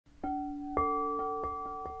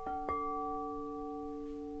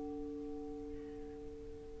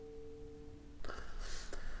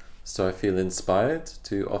So I feel inspired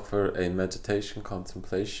to offer a meditation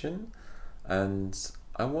contemplation, and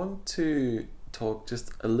I want to talk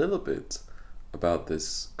just a little bit about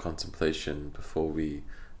this contemplation before we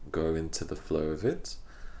go into the flow of it.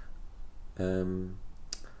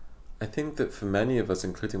 I think that for many of us,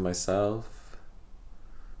 including myself,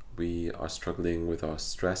 we are struggling with our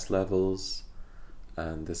stress levels,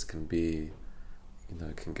 and this can be,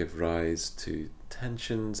 it can give rise to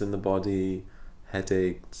tensions in the body,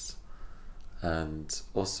 headaches, and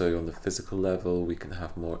also on the physical level we can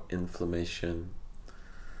have more inflammation,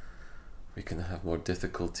 we can have more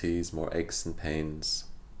difficulties, more aches and pains.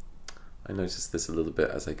 I notice this a little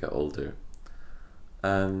bit as I get older.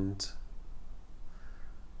 And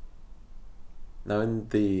now in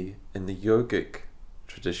the yogic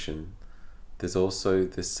tradition, there's also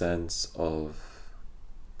this sense of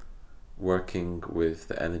working with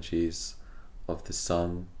the energies of the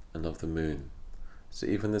sun and of the moon. So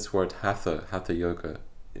even this word hatha yoga,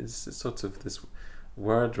 is sort of, this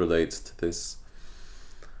word relates to this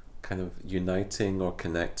kind of uniting or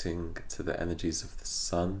connecting to the energies of the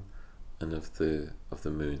sun and of the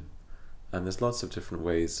moon. And there's lots of different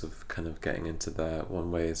ways of kind of getting into that. One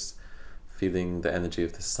way is feeling the energy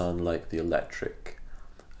of the sun like the electric,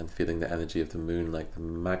 and feeling the energy of the moon like the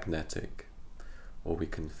magnetic. Or we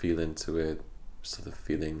can feel into it sort of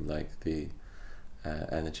feeling like the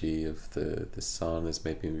energy of the sun is,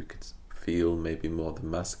 maybe we could feel maybe more the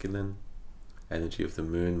masculine, energy of the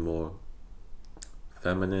moon more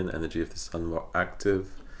feminine, energy of the sun more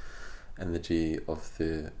active, energy of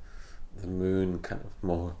the moon kind of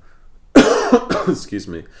more excuse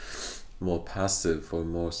me, more passive, or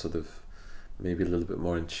more sort of maybe a little bit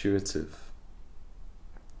more intuitive.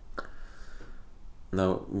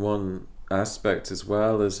 Now, one aspect as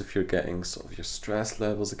well is if you're getting sort of your stress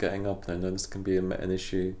levels are getting up, and I know this can be an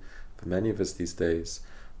issue for many of us these days,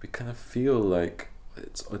 we kind of feel like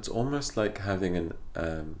it's almost like having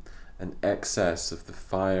an excess of the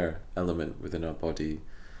fire element within our body.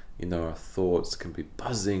 Our thoughts can be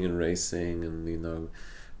buzzing and racing, and we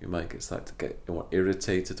might start to get more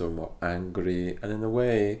irritated or more angry, and in a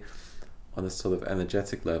way, on a sort of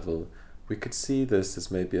energetic level, we could see this as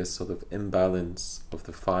maybe a sort of imbalance of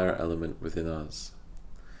the fire element within us.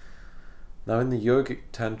 Now, in the yogic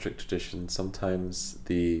tantric tradition, sometimes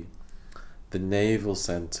the navel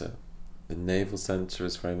center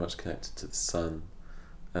is very much connected to the sun,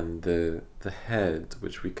 and the head,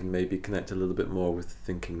 which we can maybe connect a little bit more with the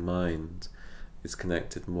thinking mind, is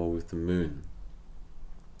connected more with the moon,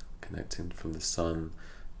 connecting from the sun,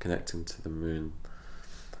 connecting to the moon.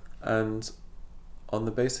 And on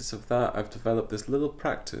the basis of that, I've developed this little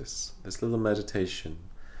practice, this little meditation.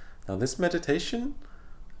 Now, this meditation,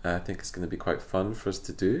 I think it's going to be quite fun for us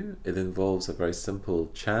to do. It involves a very simple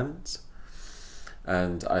chant,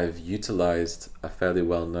 and I've utilized a fairly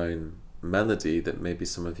well-known melody that maybe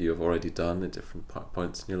some of you have already done at different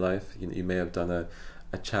points in your life. You may have done a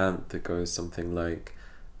chant that goes something like,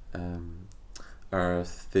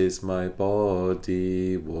 earth is my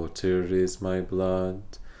body, water is my blood,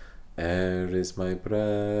 air is my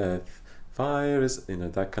breath, fire is,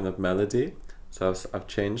 that kind of melody. So I've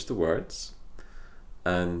changed the words,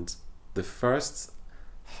 and the first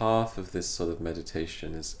half of this sort of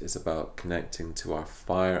meditation is about connecting to our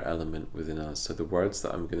fire element within us. So the words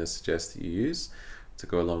that I'm going to suggest that you use to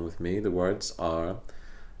go along with me, the words are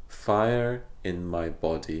fire in my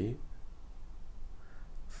body,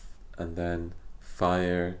 and then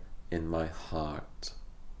fire in my heart,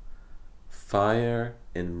 fire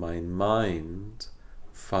in my mind,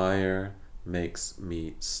 fire makes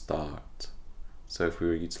me start. So if we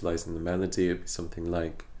were utilizing the melody, it would be something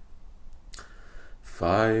like,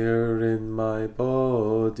 fire in my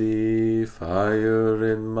body, fire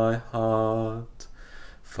in my heart,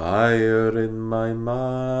 fire in my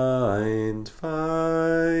mind,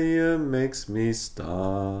 fire makes me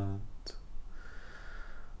start.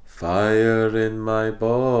 Fire in my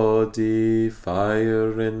body,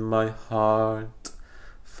 fire in my heart,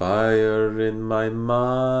 fire in my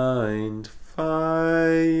mind,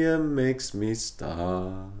 fire makes me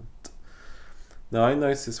start. Now, I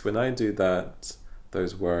notice when I do that,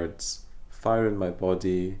 those words, fire in my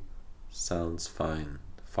body sounds fine,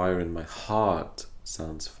 fire in my heart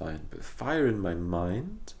sounds fine, but fire in my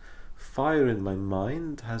mind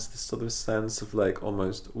has this sort of sense of like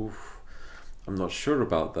almost, oof, I'm not sure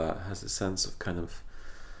about that. It has a sense of kind of,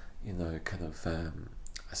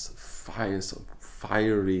 a sort of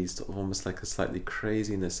fiery, sort of almost like a slightly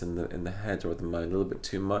craziness in the head or the mind, a little bit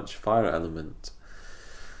too much fire element.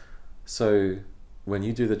 So when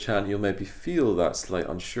you do the chant, you'll maybe feel that slight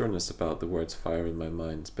unsureness about the words fire in my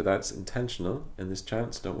mind, but that's intentional in this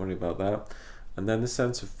chant, so don't worry about that. And then the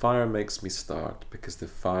sense of fire makes me start, because the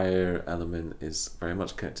fire element is very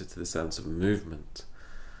much connected to the sense of movement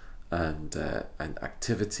and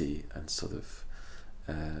activity and sort of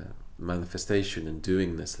manifestation and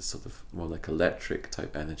doingness, is sort of more like electric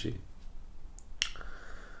type energy.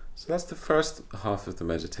 So that's the first half of the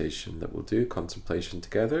meditation that we'll do, contemplation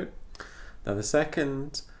together. Now the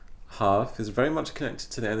second half is very much connected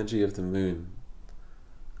to the energy of the moon,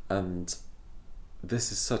 and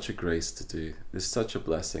this is such a grace to do. It's such a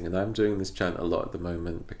blessing, and I'm doing this chant a lot at the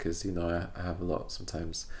moment because, you know, I have a lot,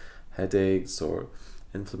 sometimes headaches or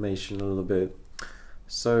inflammation a little bit.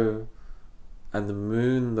 So, and the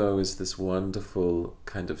moon though is this wonderful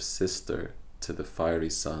kind of sister to the fiery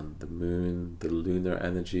sun. The moon, the lunar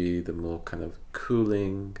energy, the more kind of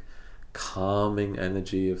cooling, calming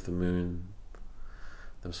energy of the moon,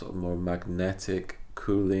 the sort of more magnetic,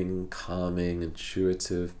 cooling, calming,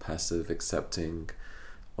 intuitive, passive, accepting,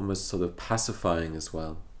 almost sort of pacifying as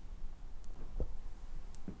well.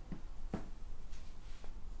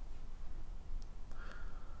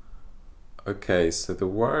 Okay, so the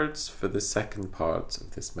words for the second part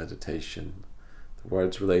of this meditation, the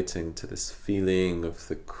words relating to this feeling of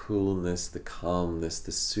the coolness, the calmness,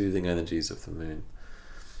 the soothing energies of the moon.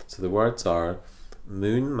 So the words are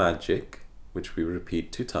moon magic, which we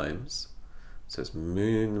repeat 2 times. So it's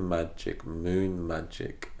moon magic, and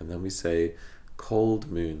then we say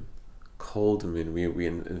cold moon, cold moon. We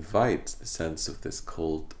invite the sense of this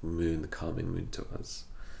cold moon, the calming moon to us.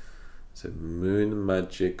 So moon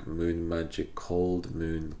magic, cold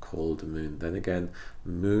moon, cold moon. Then again,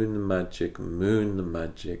 moon magic,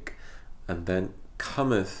 and then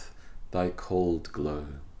cometh thy cold glow.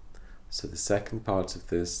 So the second part of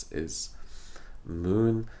this is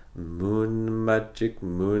moon magic,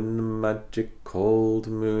 cold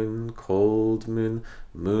moon,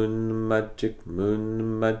 moon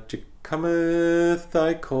magic, cometh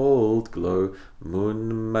thy cold glow.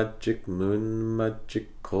 Moon magic,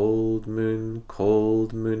 cold moon,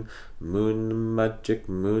 moon magic,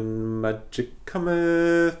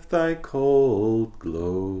 cometh thy cold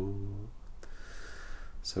glow.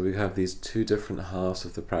 So we have these 2 different halves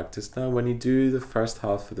of the practice. Now when you do the first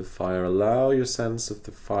half of the fire, allow your sense of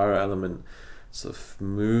the fire element sort of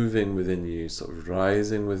moving within you, sort of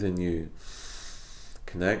rising within you.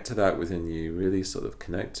 Connect to that within you, really sort of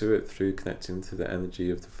connect to it through connecting to the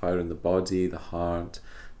energy of the fire in the body, the heart.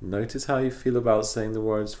 Notice how you feel about saying the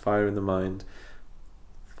words fire in the mind.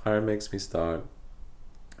 Fire makes me start.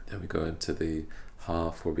 Then we go into the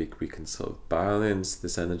half where we can sort of balance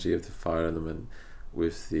this energy of the fire element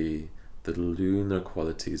with the lunar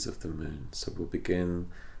qualities of the moon. So we'll begin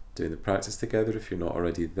doing the practice together. If you're not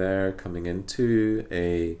already there, coming into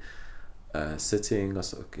a sitting, or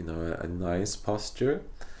sort of, you know, a nice posture.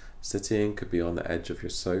 Sitting could be on the edge of your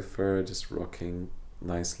sofa, just rocking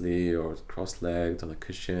nicely, or cross-legged on a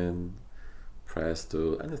cushion, prayer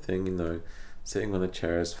stool, anything, you know. Sitting on a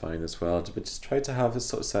chair is fine as well, but just try to have a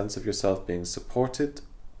sort of sense of yourself being supported,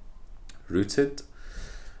 rooted,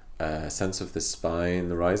 a sense of the spine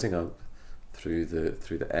rising up through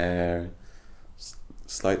the air,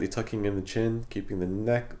 slightly tucking in the chin, keeping the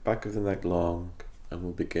back of the neck long, and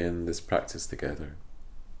we'll begin this practice together.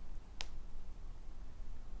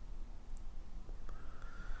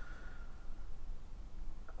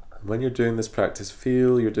 When you're doing this practice,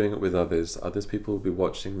 feel you're doing it with others. Others people will be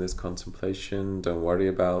watching this contemplation. Don't worry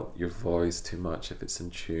about your voice too much if it's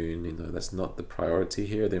in tune. You know, that's not the priority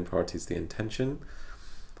here. The priority is the intention.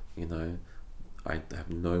 You know, I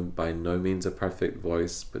have by no means a perfect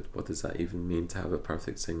voice, but what does that even mean to have a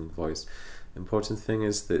perfect singing voice? Important thing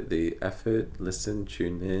is that the effort, listen,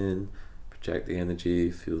 tune in, project the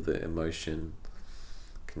energy, feel the emotion,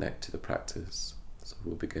 connect to the practice. So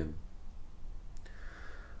we'll begin.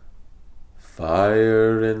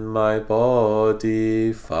 Fire in my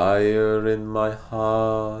body, fire in my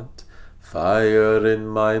heart, fire in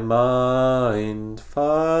my mind,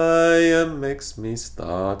 fire makes me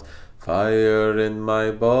start. Fire in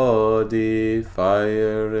my body,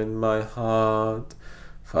 fire in my heart,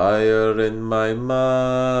 fire in my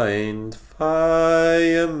mind,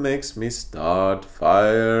 fire makes me start.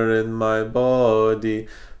 Fire in my body,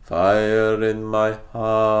 fire in my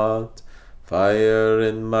heart, fire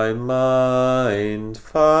in my mind,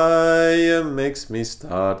 fire makes me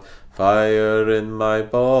start. Fire in my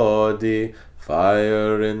body,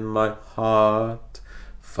 fire in my heart,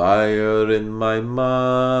 fire in my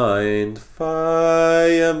mind,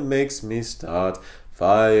 fire makes me start.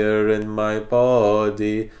 Fire in my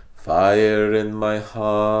body, fire in my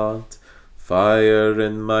heart, fire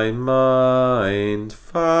in my mind,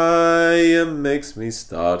 fire makes me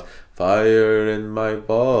start, fire in my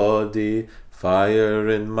body, fire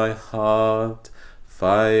in my heart,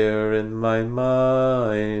 fire in my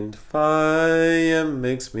mind, fire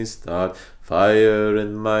makes me start, fire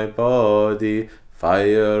in my body,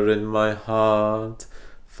 fire in my heart,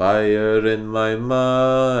 fire in my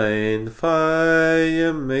mind,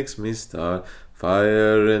 fire makes me start,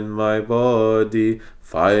 fire in my body,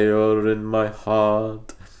 fire in my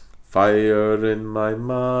heart, fire in my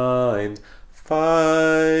mind,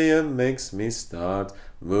 fire makes me start.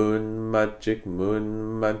 Moon magic,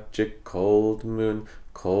 cold moon,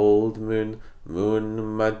 cold moon,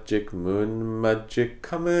 moon magic,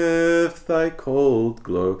 cometh thy cold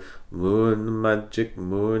glow. Moon magic,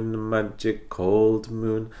 cold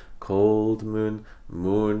moon, cold moon,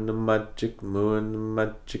 moon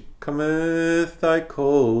magic, cometh thy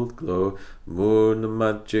cold glow. Moon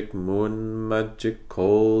magic,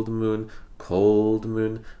 cold moon, cold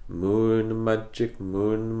moon, moon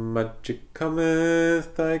magic,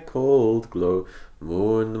 cometh thy cold glow.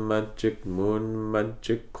 Moon magic,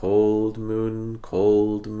 cold moon,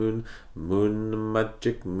 cold moon, moon magic, cometh thy cold glow. Moon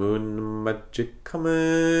magic, cold moon, cold moon, moon magic,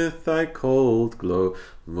 cometh thy cold glow.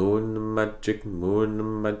 Moon magic,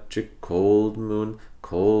 cold moon,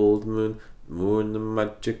 cold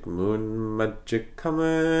moon, moon magic,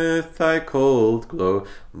 cometh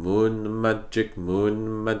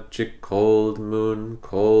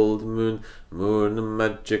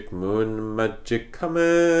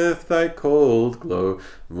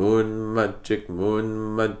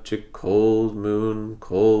thy cold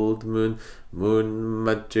glow. Moon magic,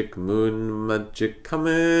 cold moon, cold moon, moon magic,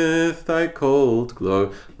 cometh thy cold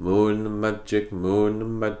glow. Moon magic,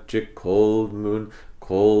 cold moon,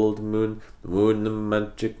 cold moon,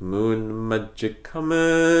 moon magic,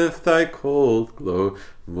 cometh thy cold glow.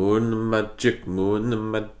 Moon magic,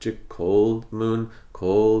 cold moon,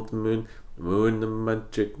 cold moon,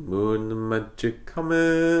 moon magic,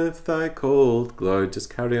 cometh thy cold glow. Just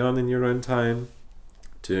carry on in your own time,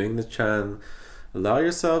 doing the chant. Allow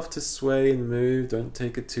yourself to sway and move. Don't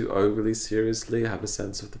take it too overly seriously. Have a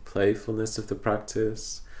sense of the playfulness of the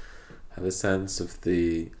practice. Have a sense of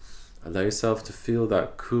allow yourself to feel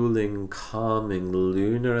that cooling, calming,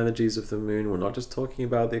 lunar energies of the moon. We're not just talking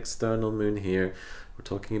about the external moon here. We're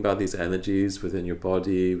talking about these energies within your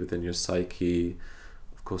body, within your psyche,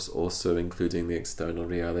 of course also including the external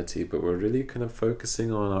reality, but we're really kind of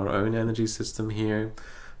focusing on our own energy system here,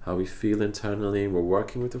 how we feel internally. We're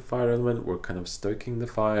working with the fire element, we're kind of stoking the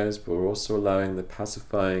fires, but we're also allowing the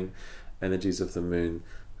pacifying energies of the moon,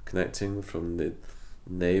 connecting from the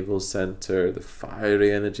navel center, the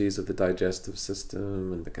fiery energies of the digestive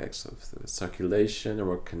system and the of the circulation, and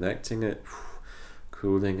we're connecting it,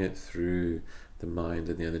 cooling it through the mind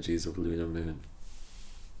and the energies of lunar moon.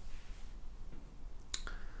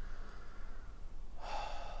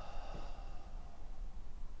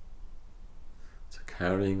 So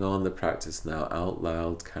carrying on the practice now out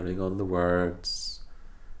loud, carrying on the words,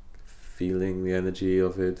 feeling the energy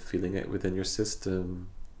of it, feeling it within your system.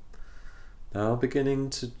 Now beginning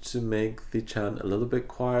to make the chant a little bit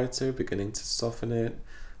quieter, beginning to soften it.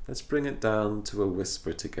 Let's bring it down to a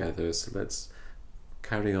whisper together. So let's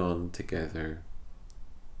carry on together.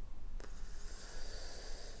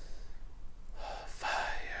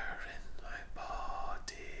 Fire in my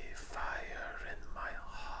body, fire in my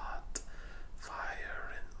heart,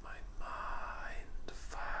 fire in my mind,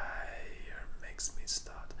 fire makes me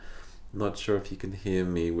start. I'm not sure if you can hear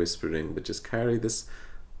me whispering, but just carry this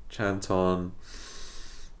chant on,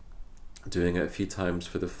 doing it a few times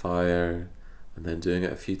for the fire, and then doing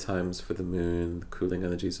it a few times for the moon, the cooling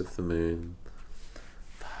energies of the moon.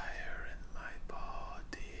 Fire in my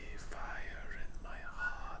body, fire in my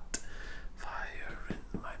heart, fire in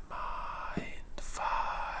my mind,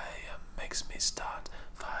 fire makes me start,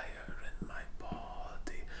 fire in my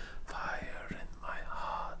body, fire in my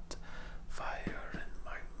heart, fire in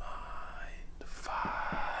my mind,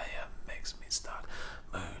 fire makes me start.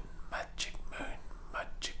 Moon magic,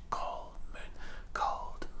 cold moon,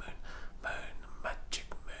 cold moon, moon magic,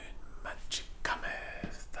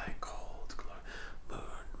 cometh thy cold glow.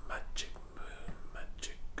 Moon magic,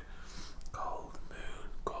 cold moon,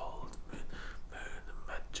 moon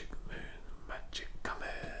magic,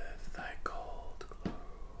 cometh thy cold glow.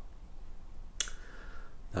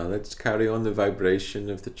 Now let's carry on the vibration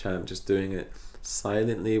of the chant, just doing it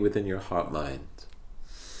silently within your heart mind.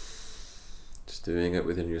 Just doing it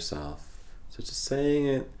within yourself. So just saying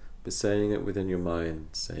it, but saying it within your mind,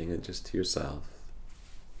 saying it just to yourself.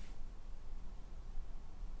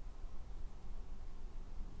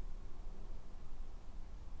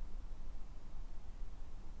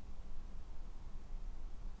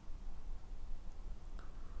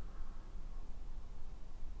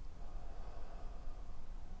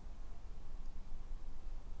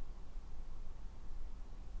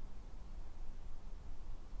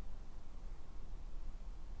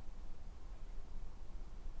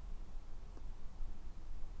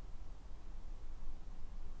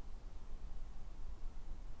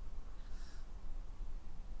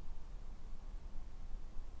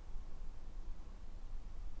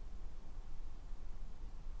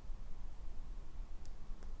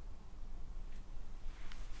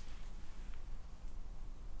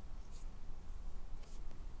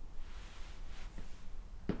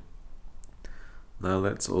 Now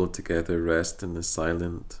let's all together rest in the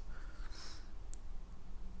silent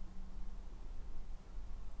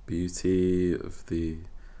beauty of the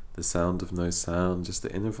sound of no sound, just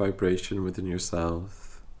the inner vibration within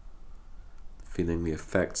yourself, feeling the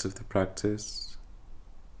effects of the practice,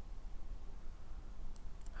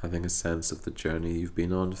 having a sense of the journey you've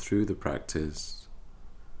been on through the practice,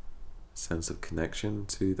 a sense of connection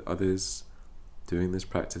to the others doing this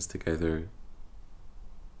practice together.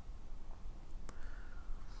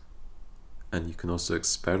 And you can also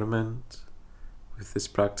experiment with this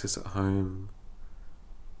practice at home,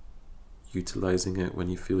 utilizing it when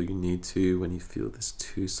you feel you need to, when you feel this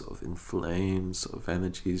too sort of inflamed sort of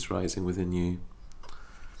energies rising within you.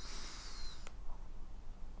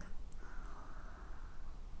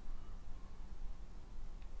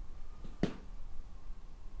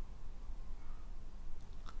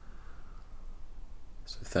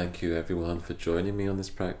 So thank you everyone for joining me on this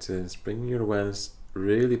practice, bringing your awareness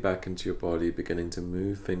really back into your body, beginning to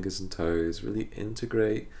move fingers and toes, really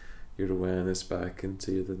integrate your awareness back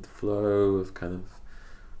into the flow of kind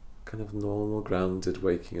of normal, grounded,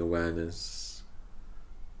 waking awareness.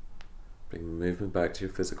 Bring movement back to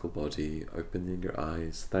your physical body, opening your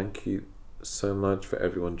eyes. Thank you so much for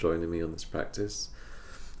everyone joining me on this practice.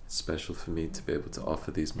 It's special for me to be able to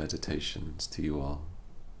offer these meditations to you all.